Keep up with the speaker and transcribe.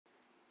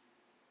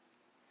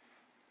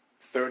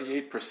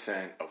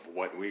38% of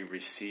what we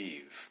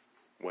receive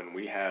when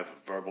we have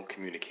verbal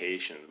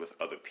communications with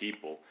other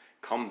people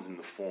comes in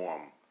the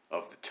form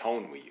of the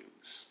tone we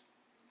use.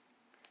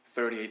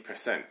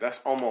 38%.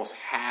 That's almost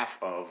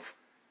half of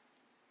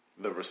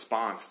the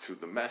response to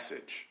the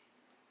message.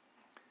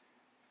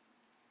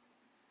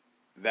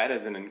 That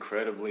is an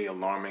incredibly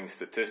alarming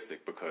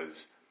statistic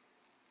because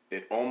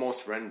it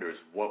almost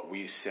renders what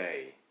we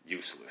say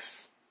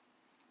useless.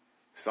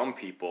 Some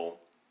people,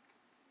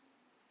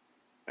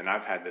 and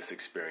I've had this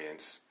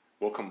experience,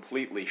 will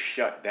completely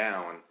shut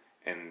down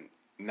and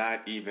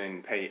not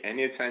even pay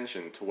any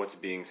attention to what's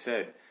being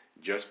said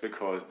just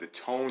because the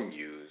tone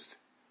used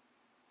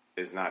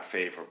is not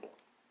favorable.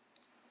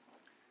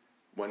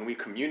 When we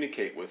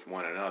communicate with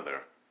one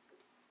another,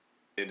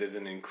 it is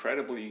an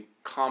incredibly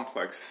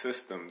complex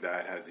system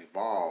that has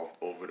evolved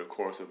over the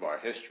course of our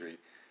history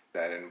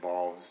that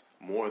involves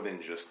more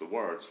than just the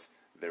words.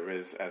 There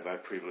is, as I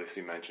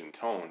previously mentioned,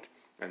 tone,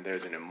 and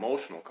there's an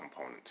emotional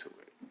component to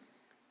it.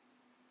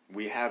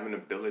 We have an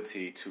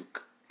ability to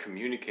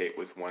communicate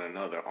with one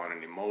another on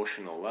an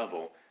emotional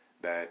level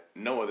that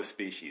no other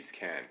species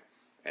can.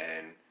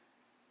 And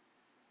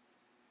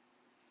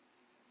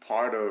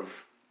part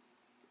of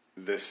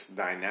this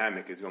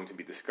dynamic is going to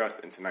be discussed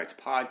in tonight's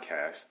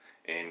podcast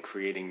in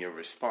Creating Your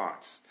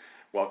Response.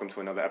 Welcome to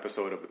another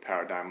episode of the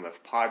Paradigm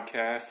Lift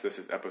podcast. This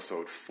is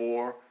episode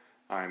 4.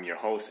 I'm your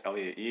host,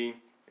 Elliot E.,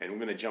 and we're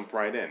going to jump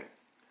right in.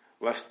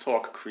 Let's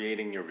talk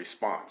creating your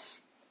response.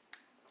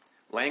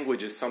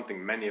 Language is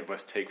something many of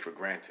us take for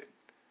granted.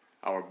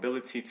 Our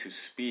ability to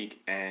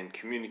speak and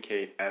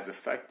communicate as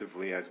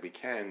effectively as we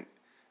can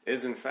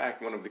is in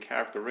fact one of the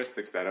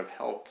characteristics that have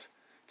helped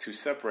to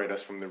separate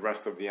us from the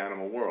rest of the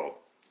animal world.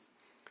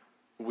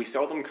 We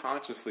seldom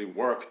consciously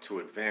work to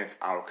advance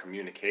our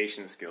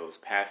communication skills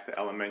past the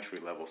elementary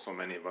level so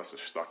many of us are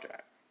stuck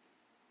at.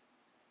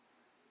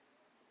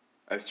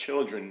 As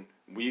children,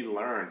 we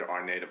learned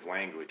our native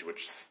language,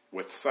 which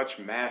with such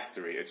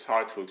mastery, it's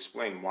hard to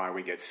explain why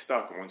we get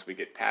stuck once we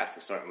get past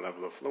a certain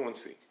level of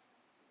fluency.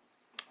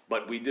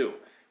 But we do.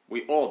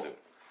 We all do.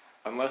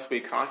 Unless we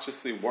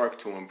consciously work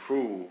to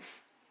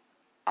improve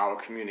our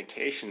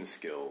communication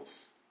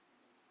skills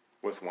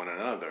with one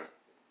another,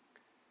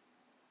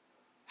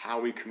 how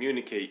we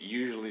communicate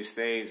usually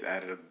stays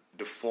at a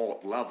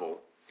default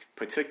level,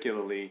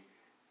 particularly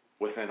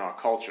within our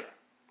culture,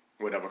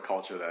 whatever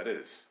culture that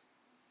is.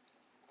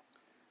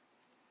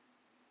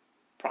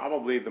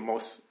 Probably the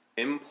most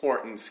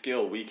important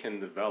skill we can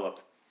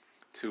develop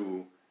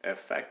to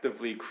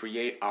effectively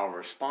create our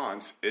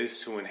response is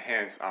to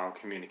enhance our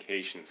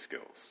communication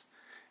skills.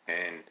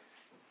 And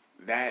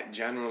that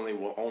generally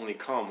will only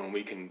come when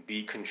we can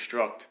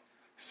deconstruct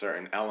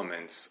certain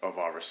elements of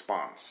our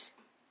response.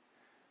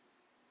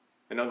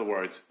 In other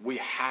words, we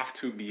have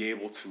to be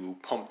able to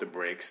pump the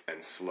brakes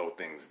and slow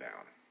things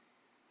down.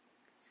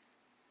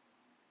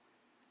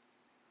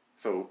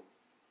 So,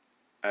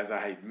 as I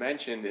had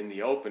mentioned in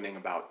the opening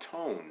about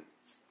tone,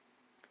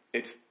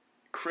 it's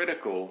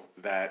critical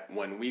that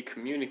when we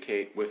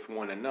communicate with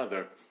one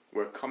another,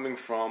 we're coming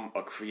from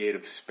a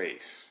creative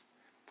space.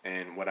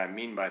 And what I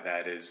mean by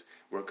that is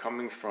we're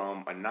coming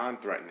from a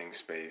non-threatening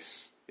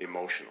space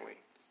emotionally.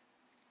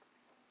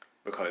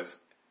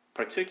 Because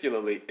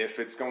particularly if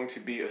it's going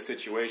to be a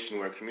situation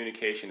where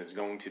communication is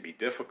going to be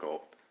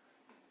difficult,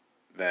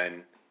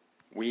 then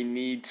we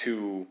need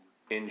to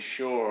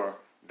ensure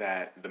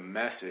that the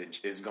message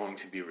is going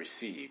to be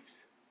received.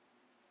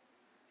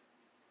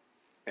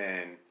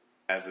 And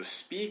as a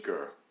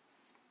speaker,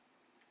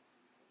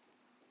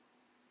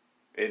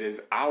 it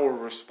is our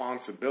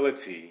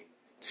responsibility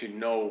to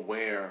know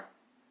where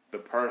the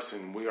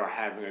person we are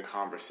having a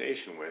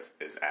conversation with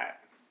is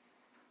at.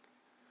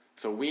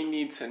 So we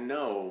need to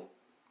know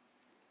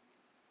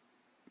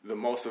the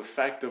most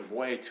effective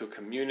way to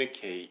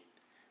communicate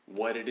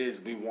what it is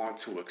we want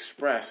to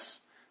express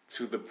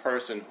to the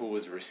person who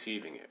is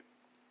receiving it.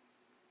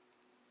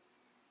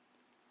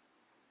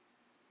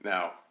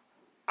 Now,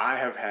 I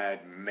have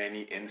had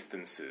many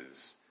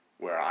instances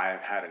where I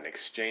have had an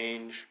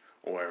exchange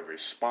or a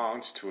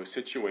response to a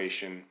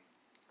situation,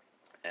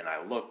 and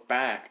I look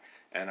back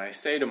and I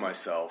say to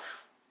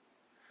myself,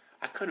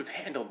 I could have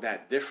handled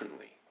that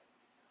differently,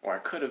 or I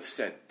could have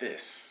said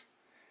this.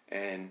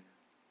 And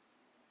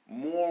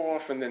more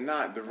often than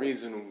not, the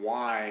reason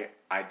why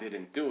I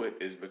didn't do it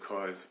is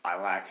because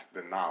I lacked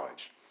the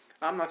knowledge.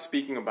 I'm not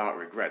speaking about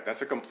regret.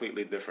 That's a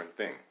completely different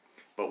thing.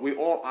 But we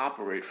all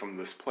operate from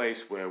this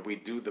place where we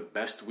do the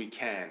best we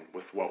can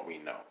with what we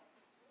know.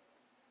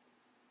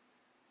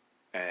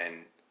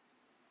 And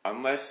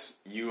unless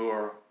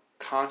you're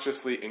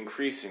consciously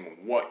increasing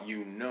what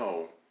you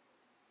know,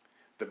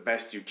 the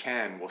best you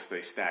can will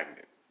stay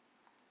stagnant.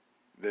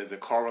 There's a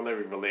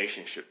corollary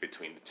relationship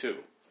between the two.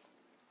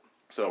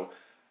 So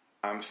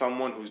I'm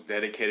someone who's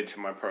dedicated to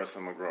my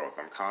personal growth.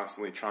 I'm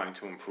constantly trying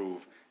to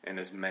improve in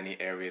as many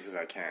areas as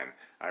I can.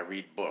 I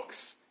read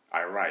books.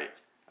 I write.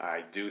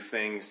 I do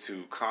things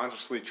to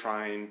consciously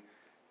try and,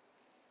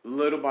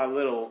 little by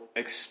little,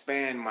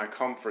 expand my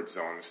comfort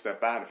zone and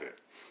step out of it.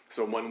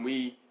 So when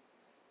we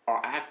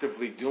are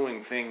actively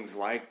doing things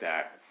like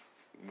that,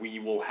 we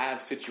will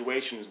have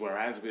situations where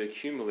as we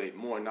accumulate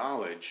more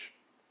knowledge,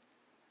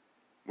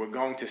 we're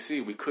going to see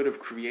we could have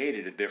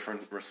created a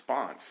different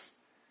response.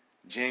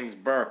 James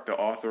Burke, the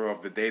author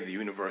of The Day the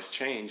Universe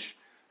Changed,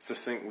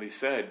 succinctly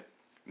said,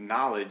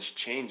 knowledge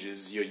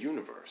changes your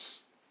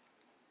universe.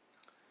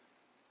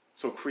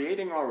 So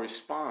creating our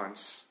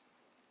response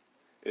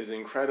is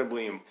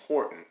incredibly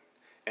important,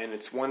 and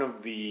it's one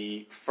of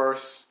the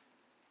first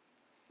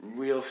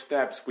real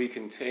steps we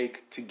can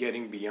take to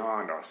getting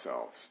beyond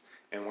ourselves.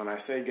 And when I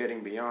say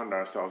getting beyond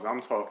ourselves,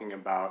 I'm talking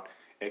about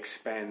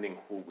expanding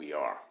who we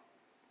are.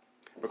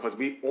 Because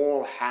we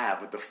all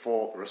have a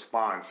default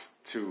response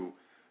to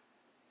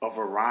a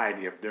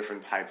variety of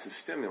different types of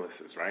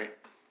stimuluses, right?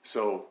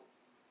 So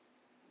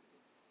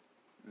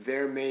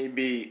there may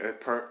be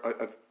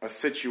a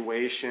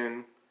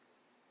situation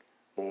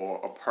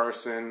or a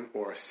person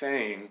or a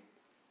saying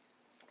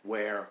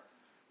where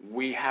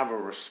we have a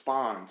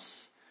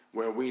response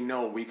where we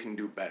know we can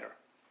do better.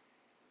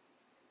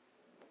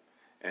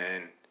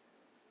 And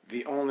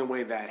the only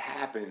way that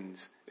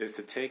happens is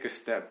to take a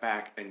step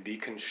back and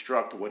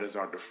deconstruct what is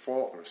our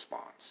default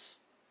response.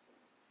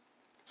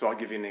 So I'll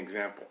give you an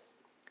example.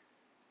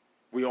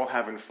 We all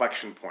have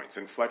inflection points.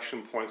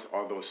 Inflection points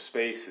are those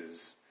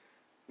spaces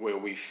where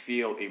we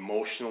feel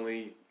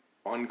emotionally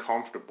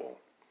uncomfortable.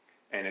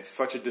 And it's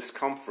such a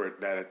discomfort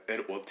that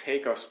it will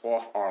take us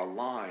off our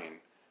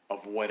line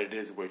of what it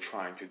is we're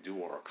trying to do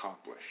or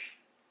accomplish.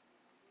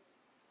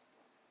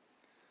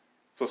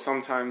 So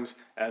sometimes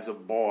as a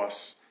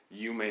boss,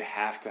 you may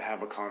have to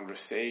have a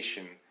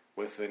conversation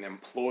with an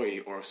employee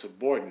or a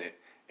subordinate,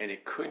 and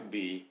it could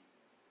be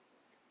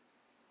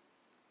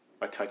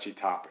a touchy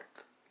topic.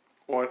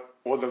 Or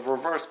the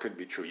reverse could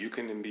be true. You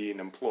can be an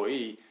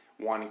employee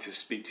wanting to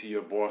speak to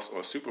your boss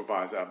or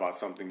supervisor about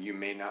something you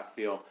may not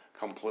feel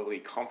completely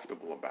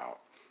comfortable about.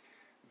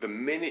 The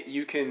minute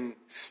you can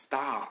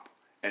stop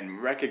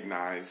and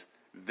recognize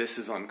this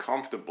is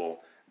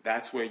uncomfortable,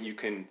 that's where you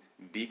can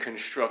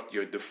deconstruct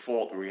your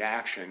default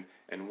reaction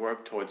and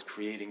work towards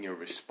creating your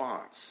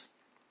response.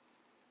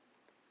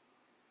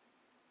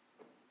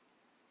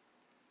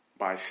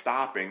 By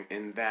stopping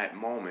in that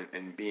moment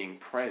and being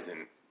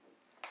present,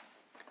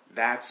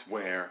 that's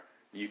where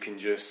you can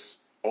just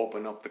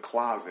open up the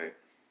closet,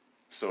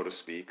 so to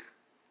speak,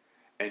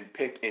 and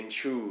pick and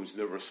choose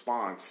the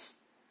response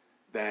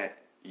that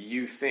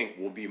you think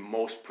will be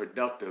most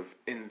productive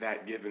in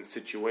that given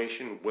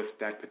situation with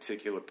that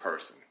particular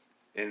person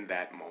in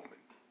that moment.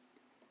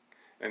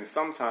 And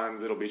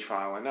sometimes it'll be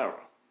trial and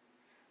error,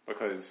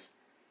 because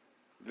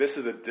this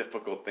is a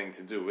difficult thing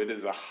to do. It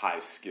is a high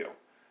skill,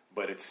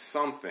 but it's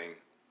something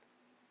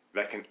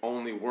that can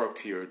only work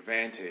to your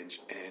advantage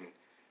and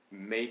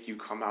make you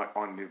come out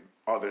on the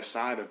other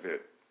side of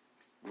it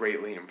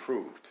greatly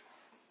improved.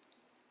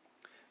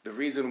 The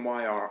reason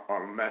why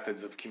our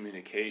methods of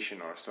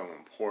communication are so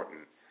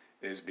important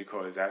is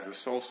because as a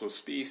social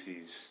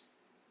species,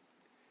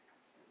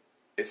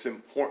 it's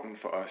important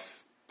for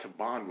us to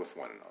bond with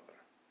one another.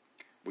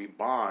 We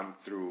bond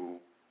through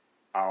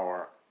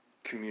our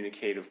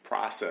communicative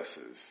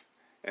processes,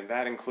 and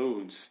that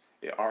includes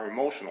our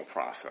emotional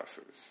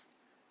processes.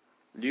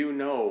 You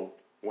know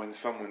when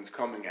someone's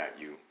coming at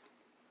you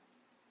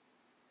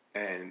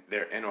and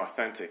they're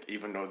inauthentic,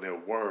 even though their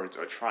words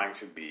are trying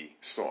to be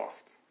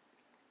soft.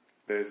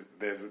 There's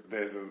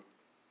an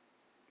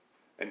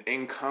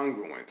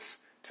incongruence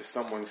to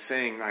someone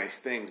saying nice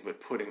things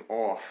but putting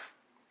off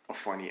a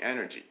funny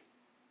energy.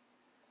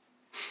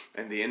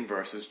 And the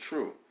inverse is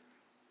true.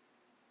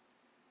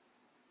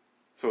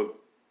 So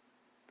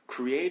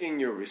creating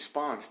your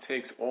response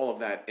takes all of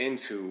that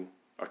into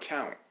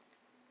account.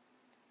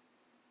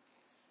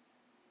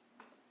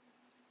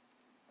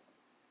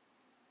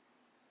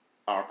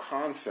 Our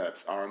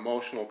concepts, our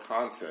emotional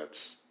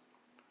concepts,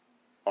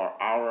 are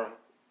our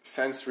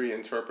sensory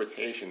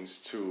interpretations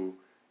to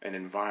an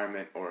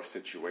environment or a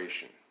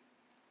situation.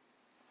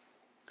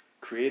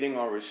 Creating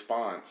our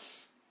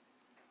response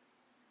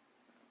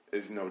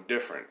is no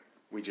different.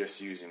 We're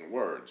just using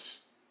words.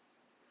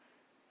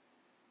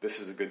 This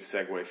is a good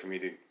segue for me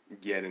to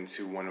get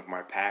into one of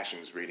my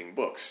passions, reading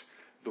books.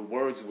 The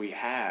words we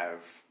have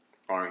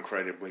are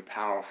incredibly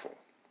powerful.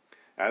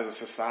 As a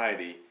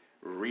society,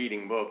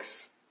 reading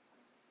books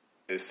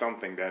is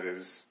something that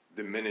is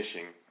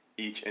diminishing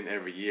each and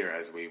every year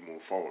as we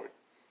move forward.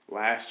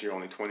 Last year,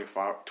 only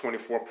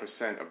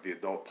 24% of the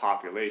adult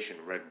population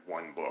read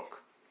one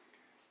book.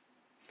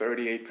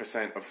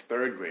 38% of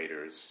third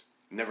graders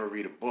never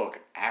read a book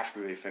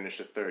after they finish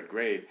the third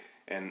grade,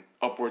 and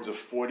upwards of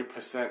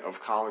 40%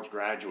 of college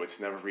graduates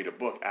never read a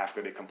book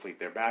after they complete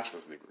their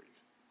bachelor's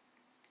degrees.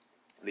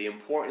 The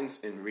importance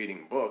in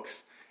reading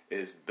books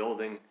is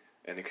building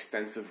an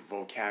extensive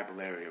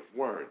vocabulary of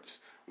words.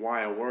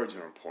 Why are words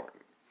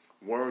important?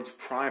 Words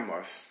prime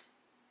us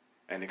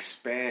and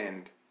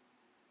expand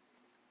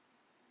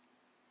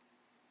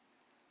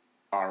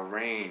our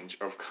range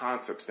of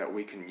concepts that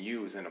we can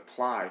use and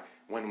apply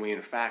when we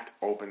in fact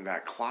open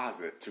that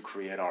closet to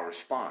create our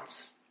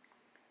response.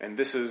 And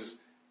this is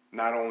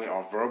not only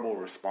our verbal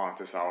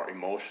response, it's our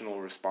emotional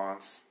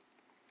response.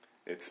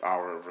 It's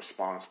our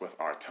response with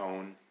our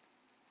tone.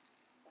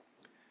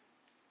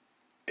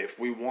 If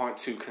we want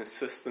to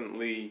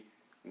consistently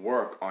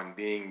work on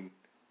being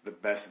the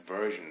best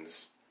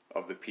versions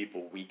of the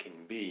people we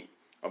can be,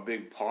 a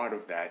big part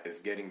of that is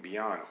getting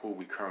beyond who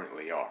we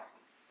currently are.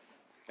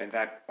 And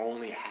that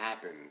only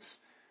happens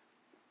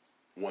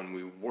when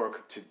we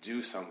work to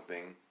do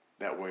something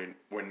that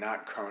we're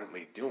not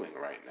currently doing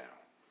right now.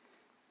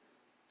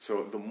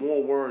 So the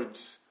more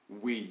words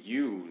we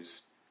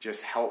use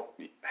just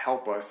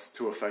help us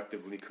to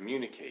effectively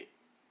communicate.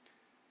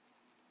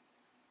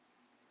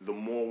 The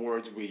more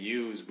words we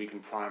use, we can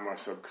prime our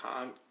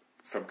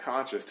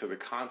subconscious to the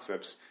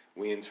concepts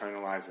we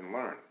internalize and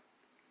learn.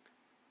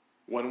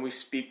 When we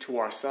speak to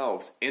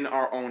ourselves in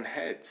our own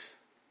heads,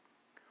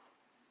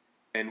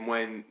 and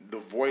when the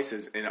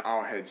voices in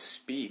our heads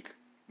speak,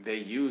 they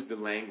use the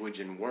language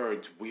and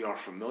words we are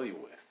familiar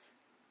with.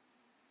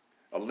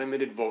 A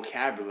limited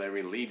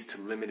vocabulary leads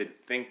to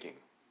limited thinking.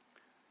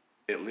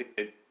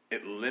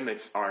 It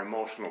limits our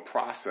emotional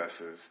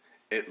processes.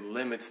 It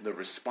limits the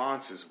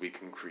responses we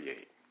can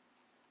create.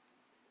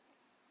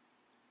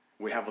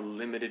 We have a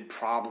limited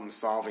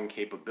problem-solving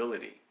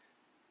capability.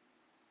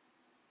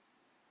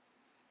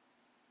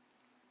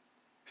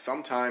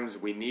 Sometimes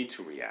we need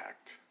to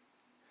react.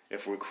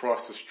 If we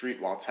cross the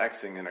street while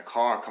texting and a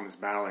car comes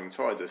barreling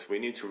towards us, we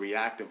need to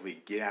reactively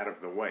get out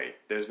of the way.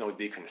 There's no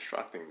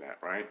deconstructing that,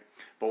 right?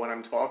 But what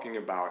I'm talking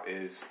about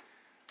is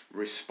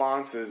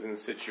responses in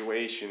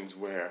situations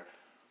where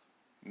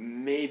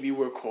maybe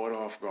we're caught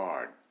off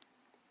guard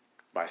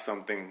by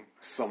something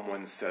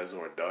someone says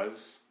or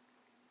does,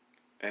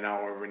 and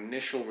our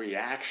initial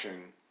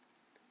reaction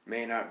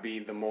may not be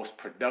the most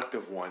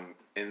productive one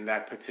in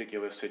that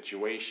particular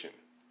situation.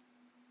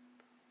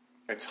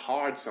 It's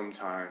hard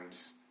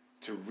sometimes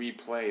to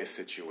replay a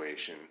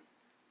situation.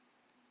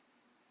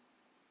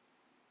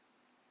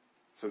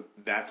 So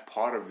that's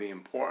part of the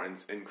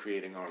importance in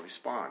creating our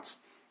response.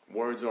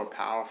 Words are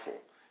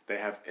powerful. They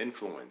have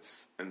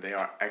influence, and they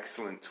are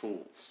excellent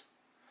tools.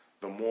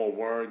 The more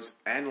words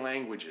and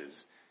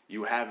languages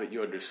you have at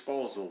your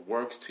disposal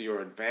works to your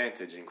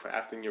advantage in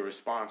crafting your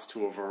response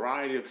to a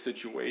variety of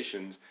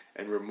situations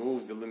and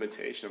removes the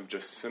limitation of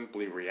just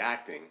simply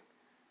reacting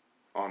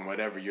on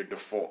whatever your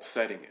default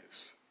setting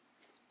is.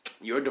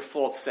 Your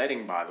default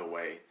setting, by the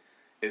way,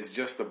 is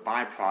just a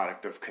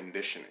byproduct of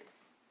conditioning.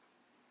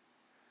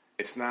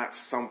 It's not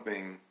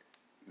something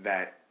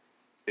that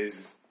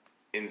is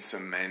in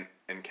cement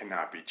and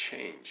cannot be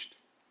changed.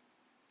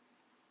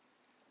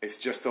 It's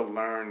just a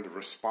learned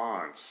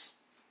response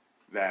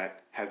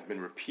that has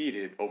been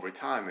repeated over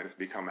time and it's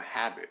become a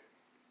habit.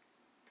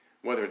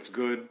 Whether it's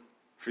good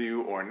for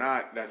you or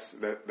not,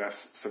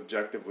 that's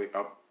subjectively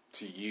up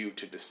to you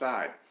to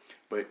decide.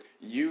 But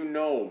you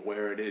know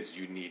where it is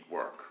you need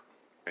work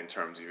in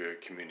terms of your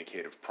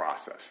communicative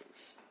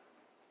processes.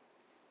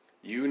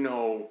 You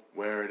know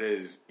where it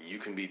is you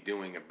can be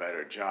doing a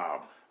better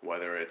job,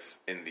 whether it's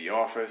in the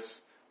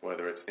office,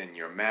 whether it's in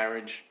your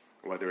marriage,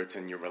 whether it's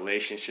in your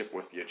relationship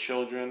with your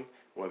children,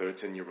 whether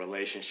it's in your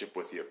relationship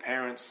with your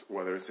parents,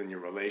 whether it's in your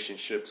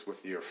relationships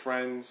with your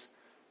friends.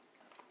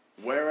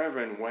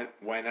 Wherever and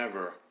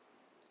whenever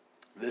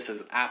this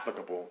is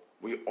applicable,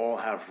 we all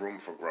have room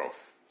for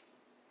growth.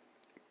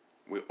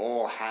 We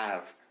all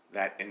have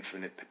that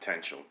infinite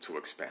potential to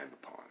expand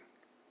upon.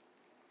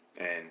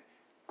 And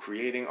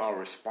creating our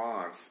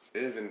response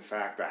is in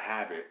fact a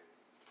habit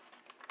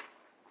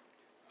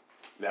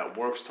that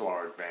works to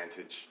our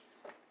advantage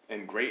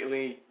and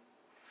greatly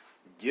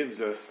gives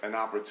us an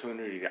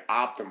opportunity to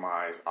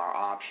optimize our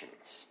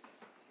options.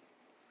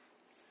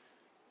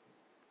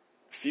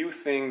 Few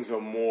things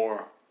are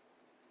more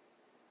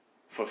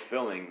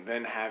fulfilling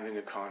than having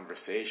a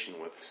conversation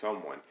with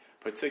someone,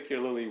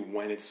 particularly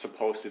when it's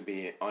supposed to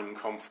be an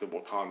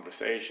uncomfortable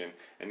conversation,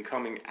 and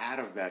coming out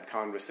of that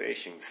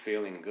conversation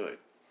feeling good,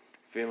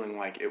 feeling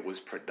like it was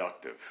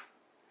productive,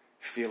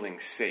 feeling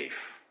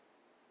safe,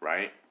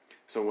 right?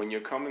 So when you're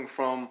coming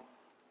from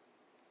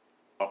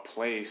a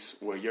place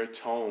where your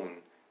tone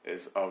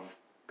is of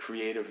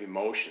creative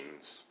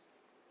emotions,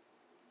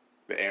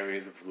 the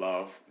areas of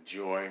love,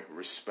 joy,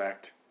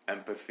 respect,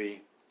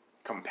 empathy,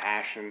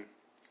 compassion,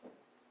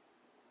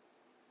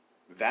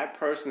 that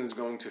person is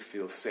going to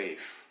feel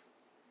safe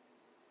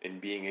in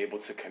being able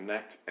to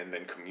connect and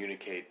then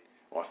communicate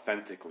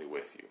authentically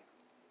with you.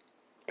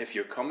 If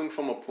you're coming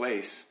from a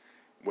place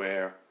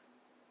where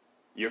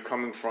you're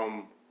coming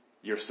from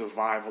your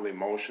survival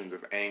emotions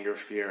of anger,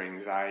 fear,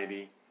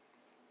 anxiety,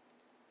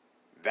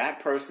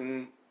 that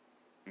person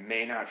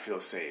may not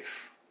feel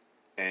safe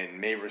and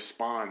may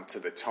respond to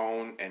the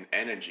tone and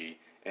energy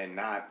and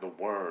not the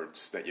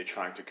words that you're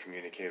trying to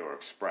communicate or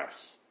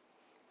express.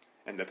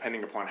 And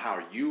depending upon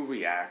how you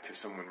react to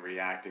someone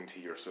reacting to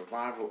your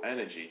survival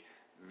energy,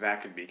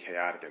 that could be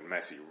chaotic and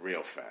messy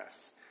real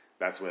fast.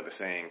 That's where the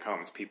saying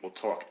comes, people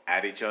talk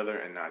at each other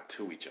and not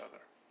to each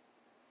other.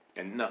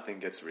 And nothing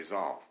gets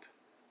resolved.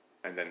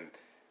 And then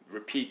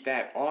repeat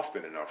that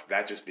often enough,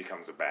 that just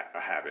becomes a bad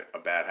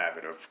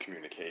habit of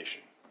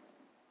communication.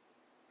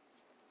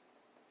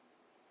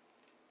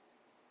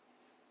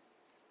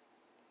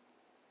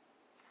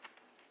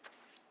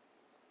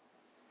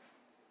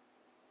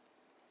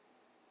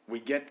 we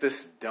get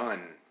this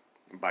done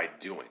by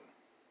doing.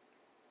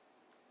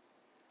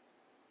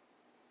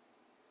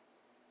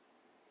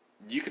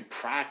 You could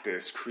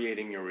practice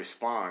creating your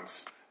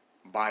response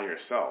by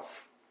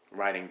yourself,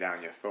 writing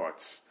down your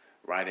thoughts,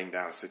 writing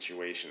down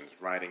situations,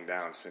 writing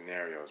down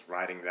scenarios,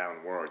 writing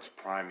down words,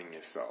 priming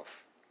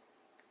yourself.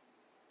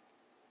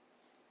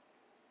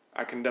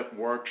 I conduct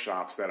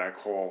workshops that I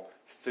call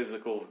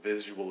physical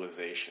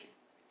visualization.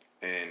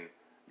 And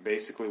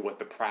basically what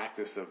the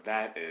practice of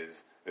that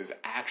is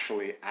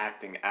actually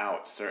acting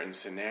out certain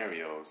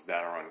scenarios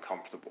that are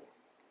uncomfortable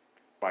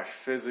by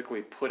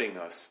physically putting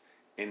us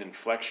in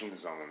inflection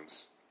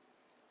zones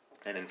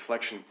and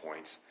inflection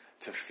points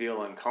to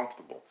feel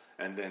uncomfortable,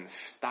 and then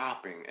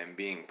stopping and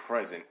being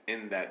present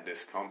in that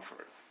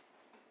discomfort.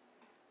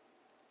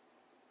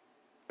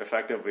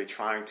 Effectively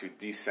trying to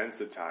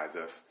desensitize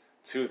us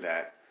to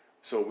that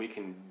so we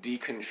can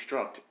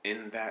deconstruct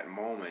in that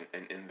moment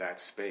and in that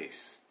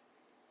space.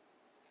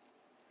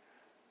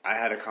 I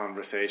had a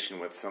conversation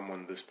with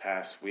someone this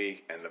past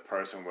week, and the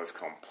person was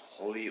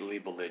completely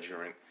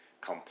belligerent,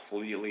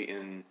 completely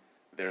in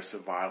their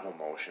survival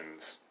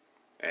motions,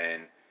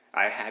 and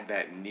I had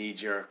that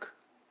knee-jerk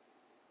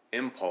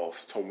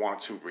impulse to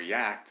want to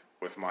react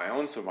with my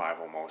own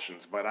survival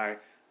motions, but I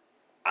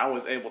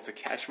was able to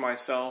catch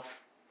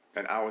myself,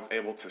 and I was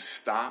able to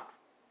stop,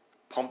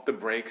 pump the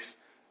brakes,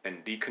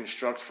 and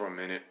deconstruct for a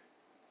minute.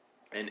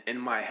 And in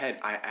my head,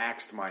 I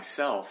asked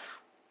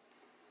myself,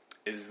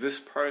 is this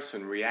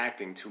person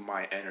reacting to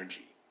my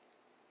energy?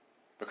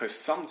 Because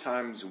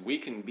sometimes we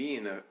can be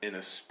in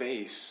a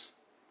space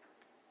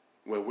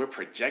where we're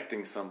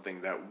projecting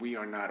something that we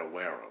are not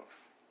aware of.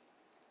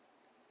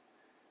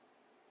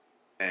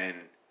 And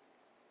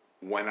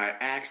when I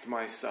asked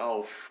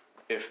myself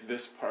if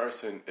this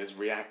person is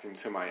reacting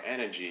to my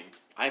energy,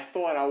 I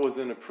thought I was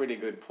in a pretty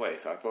good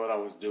place. I thought I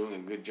was doing a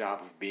good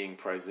job of being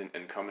present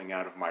and coming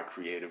out of my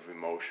creative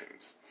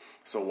emotions.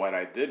 So what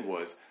I did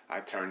was I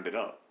turned it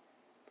up.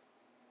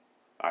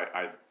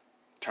 I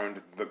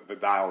turned the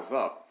dials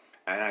up,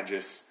 and I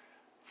just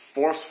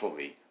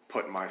forcefully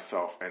put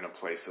myself in a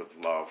place of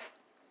love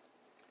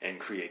and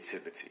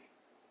creativity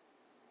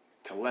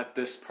to let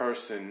this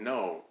person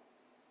know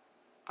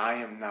I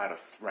am not a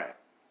threat.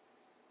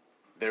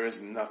 There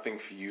is nothing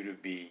for you to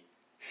be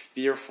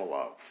fearful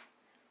of.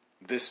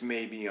 This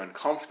may be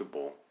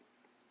uncomfortable,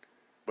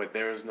 but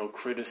there is no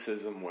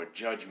criticism or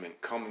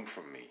judgment coming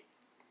from me.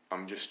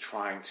 I'm just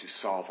trying to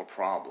solve a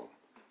problem,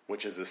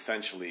 which is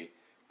essentially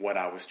what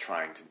I was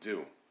trying to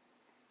do.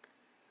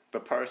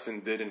 The person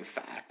did in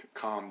fact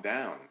calm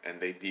down, and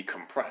they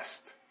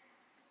decompressed.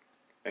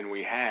 And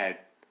we had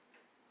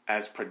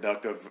as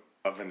productive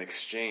of an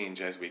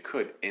exchange as we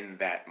could in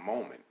that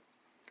moment.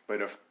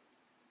 But if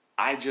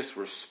I just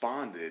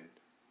responded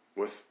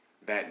with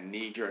that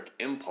knee-jerk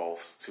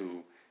impulse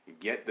to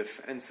get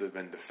defensive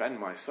and defend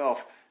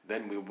myself,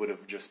 then we would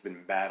have just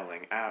been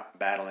battling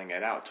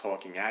it out,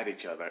 talking at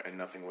each other, and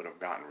nothing would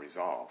have gotten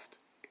resolved.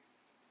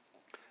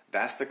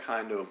 That's the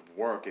kind of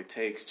work it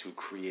takes to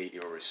create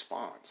your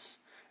response.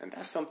 And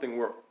that's something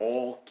we're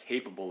all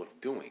capable of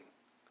doing.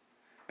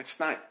 It's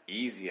not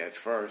easy at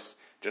first.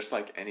 Just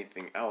like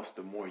anything else,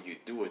 the more you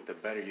do it, the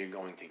better you're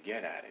going to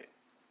get at it.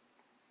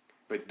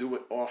 But do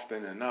it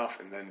often enough,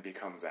 and then it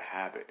becomes a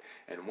habit.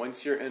 And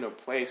once you're in a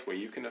place where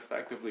you can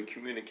effectively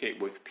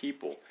communicate with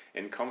people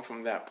and come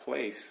from that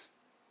place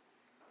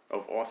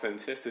of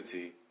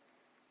authenticity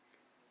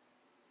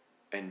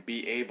and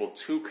be able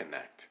to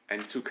connect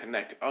and to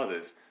connect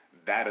others,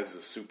 that is a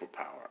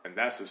superpower. And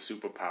that's a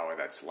superpower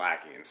that's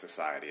lacking in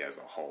society as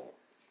a whole.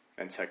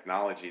 And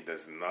technology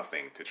does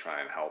nothing to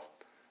try and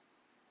help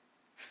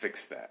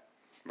fix that.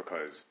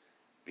 Because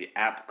the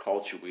app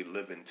culture we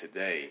live in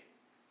today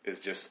is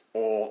just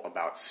all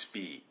about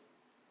speed.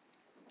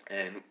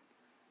 And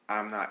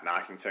I'm not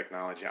knocking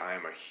technology. I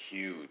am a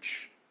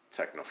huge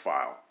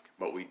technophile.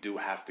 But we do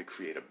have to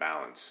create a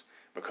balance.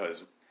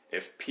 Because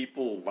if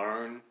people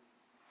learn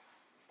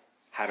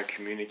how to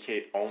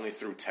communicate only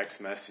through text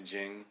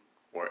messaging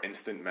or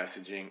instant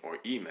messaging or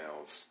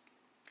emails,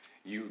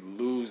 you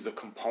lose the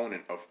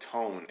component of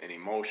tone and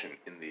emotion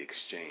in the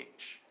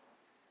exchange.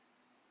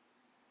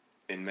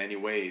 In many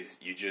ways,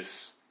 you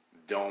just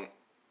don't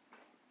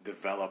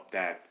develop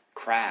that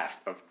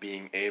craft of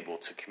being able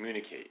to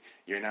communicate.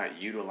 You're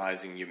not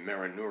utilizing your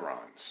mirror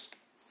neurons,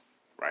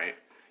 right?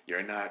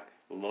 You're not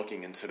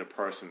looking into the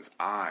person's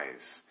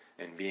eyes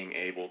and being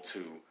able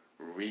to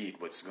read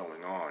what's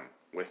going on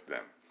with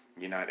them.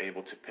 You're not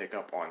able to pick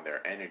up on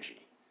their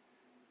energy.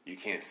 You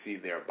can't see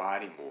their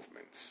body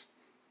movements.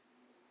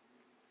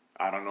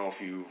 I don't know if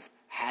you've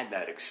had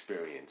that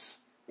experience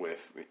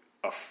with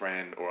a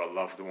friend or a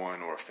loved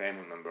one or a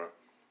family member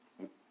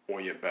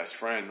or your best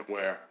friend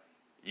where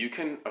you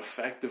can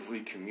effectively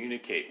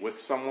communicate with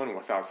someone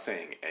without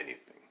saying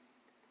anything.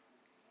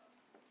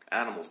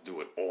 Animals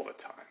do it all the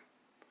time.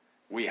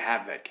 We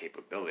have that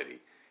capability.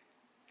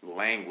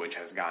 Language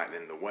has gotten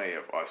in the way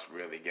of us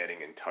really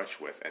getting in touch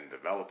with and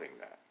developing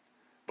that.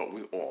 But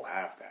we all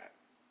have that.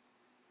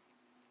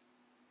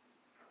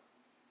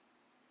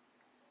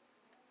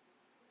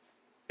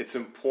 it's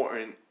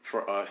important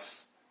for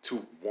us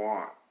to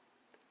want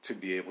to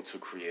be able to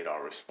create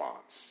our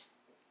response.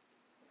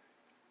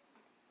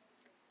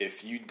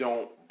 If you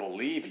don't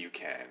believe you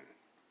can,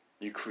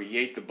 you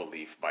create the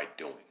belief by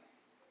doing.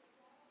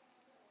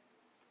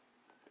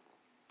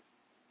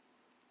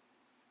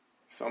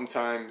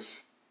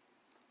 Sometimes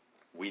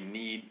we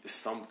need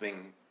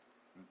something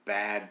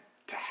bad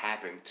to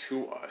happen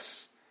to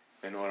us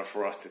in order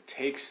for us to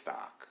take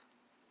stock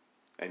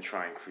and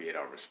try and create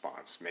our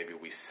response. Maybe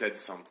we said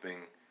something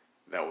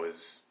that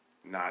was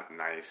not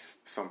nice,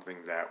 something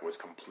that was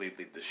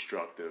completely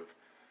destructive,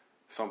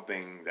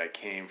 something that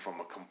came from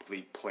a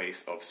complete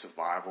place of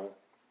survival.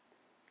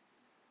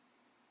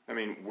 I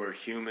mean, we're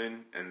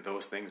human and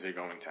those things are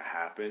going to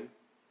happen,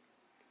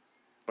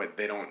 but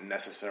they don't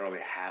necessarily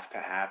have to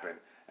happen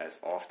as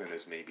often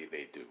as maybe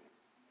they do.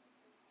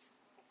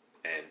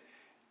 And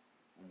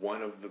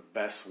one of the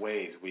best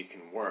ways we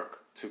can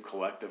work to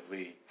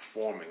collectively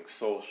forming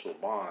social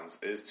bonds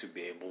is to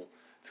be able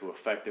to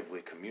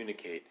effectively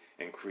communicate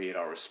and create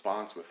our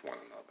response with one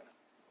another.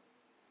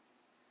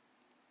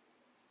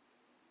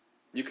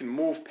 You can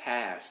move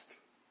past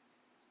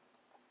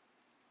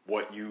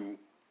what you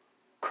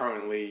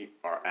currently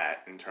are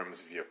at in terms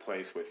of your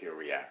place with your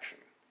reaction.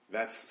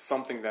 That's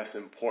something that's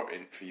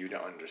important for you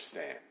to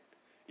understand.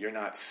 You're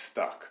not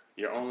stuck.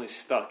 You're only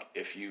stuck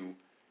if you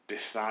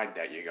decide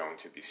that you're going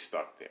to be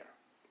stuck there.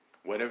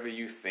 Whatever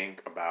you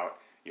think about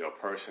your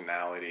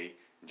personality,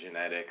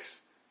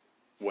 genetics,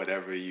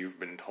 whatever you've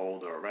been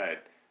told or read,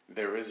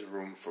 there is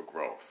room for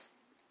growth.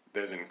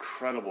 There's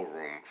incredible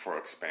room for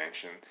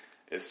expansion.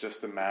 It's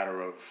just a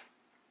matter of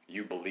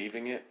you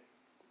believing it,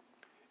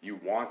 you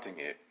wanting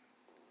it,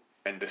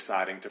 and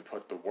deciding to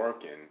put the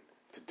work in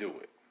to do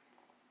it.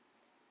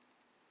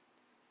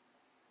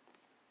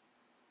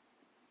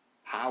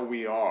 How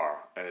we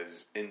are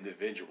as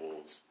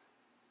individuals,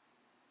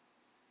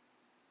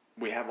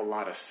 we have a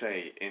lot of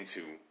say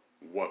into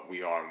what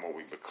we are and what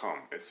we become.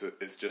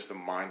 It's just a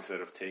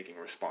mindset of taking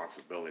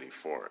responsibility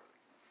for it.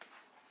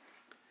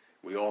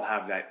 We all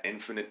have that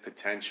infinite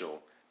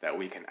potential that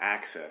we can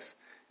access,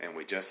 and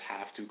we just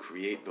have to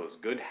create those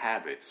good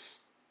habits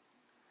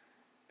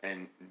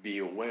and be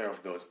aware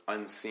of those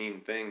unseen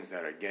things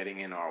that are getting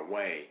in our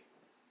way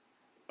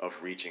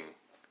of reaching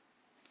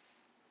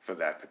for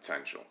that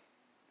potential.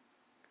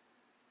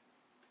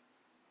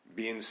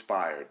 Be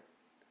inspired.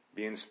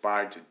 Be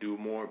inspired to do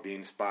more. Be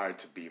inspired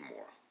to be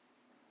more.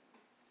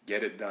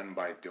 Get it done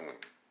by doing.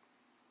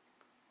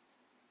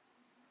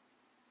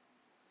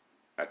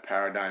 At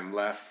Paradigm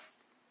Left,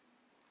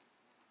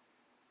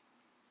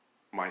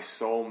 my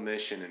sole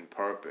mission and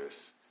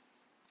purpose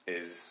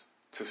is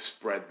to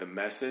spread the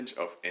message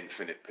of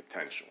infinite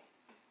potential,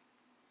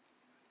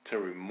 to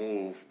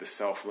remove the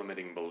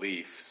self-limiting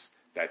beliefs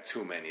that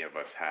too many of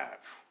us have.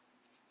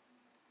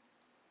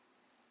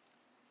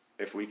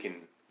 If we can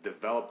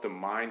develop the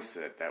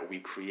mindset that we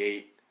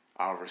create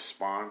our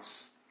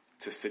response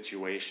to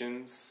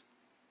situations,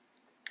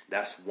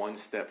 that's one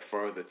step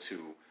further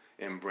to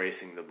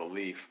embracing the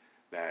belief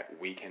that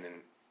we can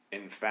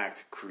in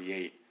fact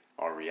create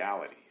our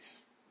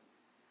realities,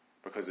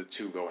 because the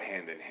two go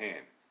hand in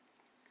hand.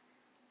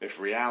 If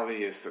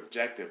reality is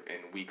subjective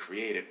and we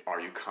create it,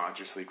 are you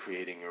consciously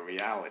creating your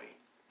reality?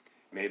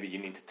 Maybe you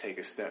need to take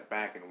a step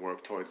back and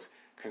work towards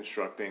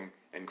constructing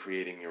and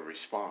creating your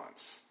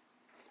response.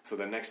 So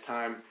the next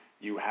time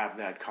you have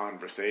that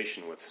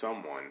conversation with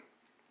someone,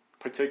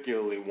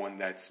 particularly one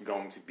that's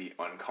going to be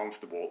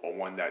uncomfortable or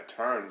one that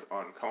turns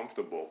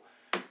uncomfortable,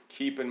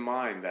 keep in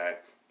mind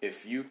that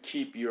if you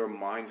keep your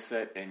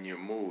mindset and your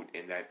mood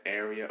in that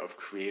area of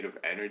creative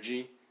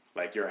energy,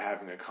 like you're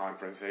having a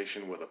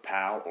conversation with a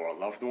pal or a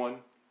loved one,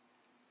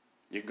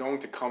 you're going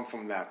to come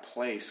from that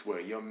place where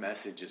your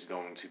message is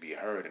going to be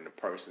heard and the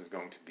person's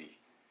going to be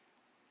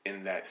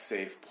in that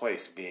safe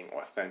place being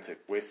authentic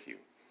with you.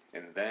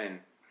 And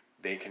then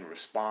they can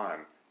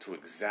respond to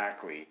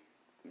exactly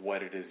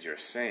what it is you're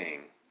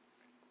saying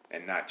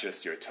and not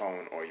just your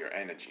tone or your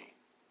energy.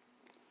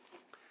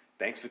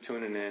 Thanks for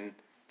tuning in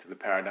to the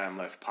Paradigm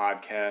Left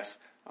podcast.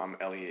 I'm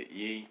Elliot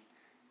Yee.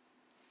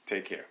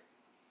 Take care.